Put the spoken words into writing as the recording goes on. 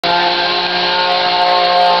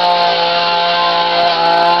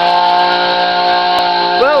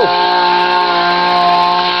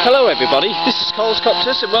everybody, this is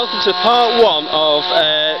Colscopters and welcome to part 1 of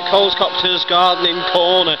Colscopters Gardening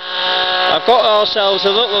Corner. I've got ourselves a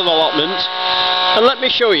little allotment and let me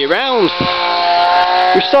show you round.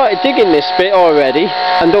 We started digging this bit already,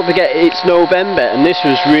 and don't forget it's November and this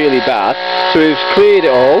was really bad, so we've cleared it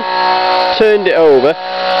all, turned it over.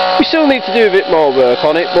 We still need to do a bit more work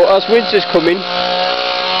on it, but as winter's coming,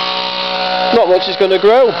 not much is going to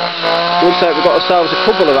grow. Looks like we've got ourselves a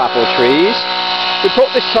couple of apple trees. We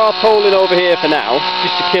put this tarpaulin over here for now,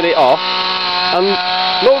 just to kill it off, and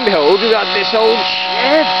lo and behold, we had this old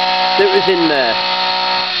shed that was in there.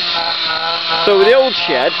 So with the old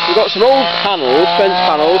shed, we've got some old panels, fence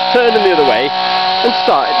panels, turned them the other way, and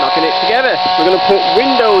started knocking it together. We're going to put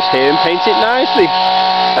windows here and paint it nicely.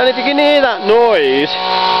 And if you can hear that noise,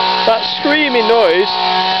 that screaming noise,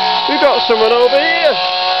 we've got someone over here.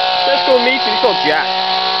 Let's go and meet him. He's called Jack.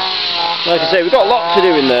 Like I say, we've got a lot to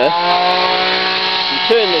do in there.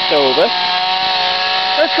 Turn this over.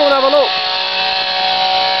 Let's go and have a look.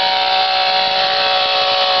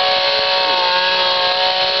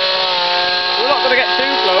 We're not going to get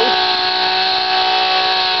too close.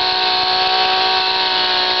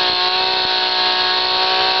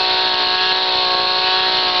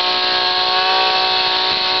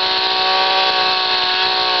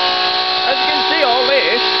 As you can see, all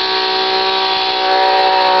this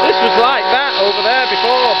was like that over there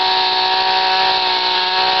before.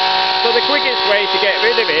 So the quickest way to get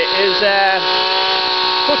rid of it is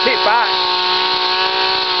put it back,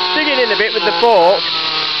 dig it in a bit with the fork,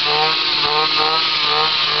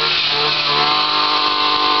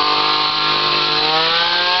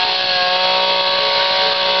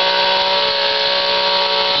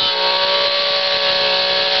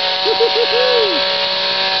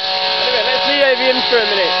 anyway, let's leave avians for a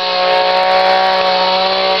minute.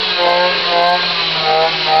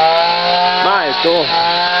 Mine's cool.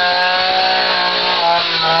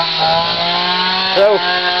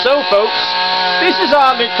 So folks, this is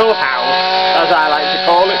our little house, as I like to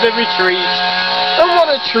call it, the retreat. And what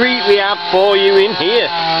a treat we have for you in here.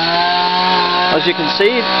 As you can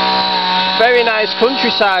see, very nice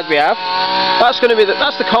countryside we have. That's going to be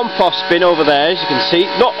that's the compost bin over there, as you can see.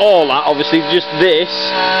 Not all that, obviously, just this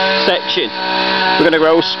section. We're going to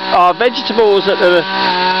grow our vegetables at the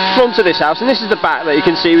front of this house, and this is the back that you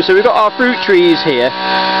can see. So we've got our fruit trees here.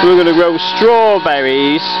 We're going to grow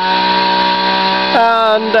strawberries.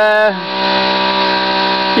 And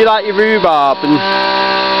you like your rhubarb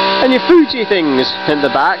and your fruity things in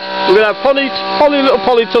the back. We're going to have little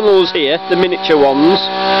polytunnels here, the miniature ones.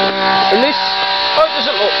 And this, oh, it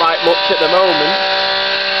doesn't look like much at the moment.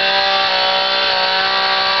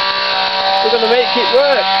 We're going to make it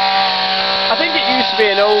work. I think it used to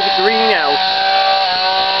be an old greenhouse.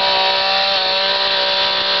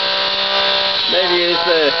 Maybe it's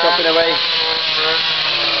chopping away.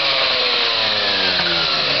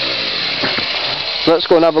 Let's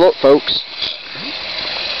go and have a look, folks.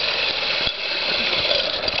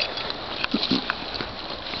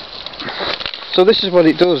 So this is what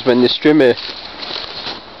it does when the strimmer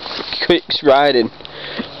quicks riding.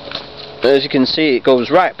 As you can see, it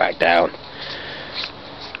goes right back down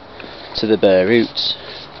to the bare roots.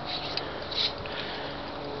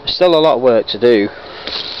 There's still a lot of work to do,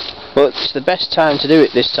 but it's the best time to do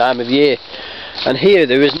it this time of year. And here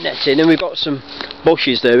there is netting, and we've got some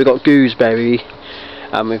bushes there. We've got gooseberry,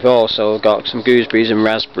 and we've also got some gooseberries and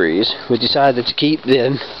raspberries. We decided to keep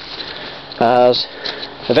them, as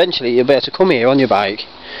eventually you'll be able to come here on your bike.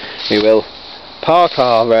 We will park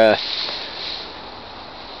the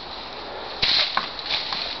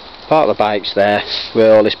bikes there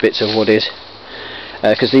where all this bits of wood is,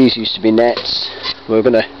 because these used to be nets. We're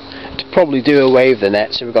going to probably do away with the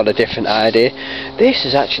nets, so we've got a different idea. This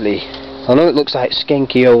is actually, I know it looks like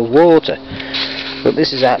skanky old water, but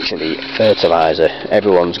this is actually fertiliser.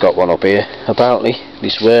 Everyone's got one up here, apparently. They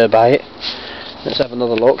swear by it. Let's have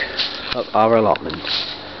another look at our allotment.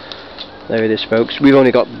 There it is, folks. We've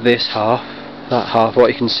only got this half, that half,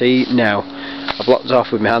 what you can see now. I blocked it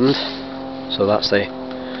off with my hand, so that's the.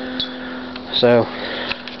 So,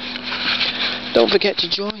 don't forget to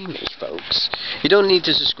join me, folks. You don't need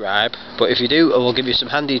to subscribe, but if you do, I will give you some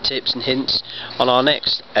handy tips and hints on our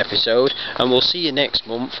next episode, and we'll see you next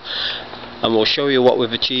month. And we'll show you what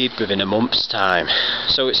we've achieved within a month's time.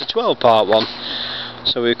 So it's a 12-part one,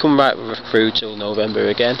 so we'll come right through till November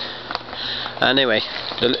again. Anyway,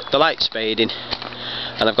 the light's fading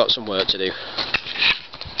and I've got some work to do,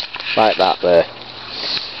 like that there.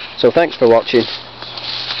 So thanks for watching,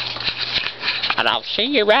 and I'll see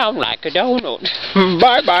you around like a donut.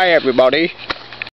 Bye bye everybody.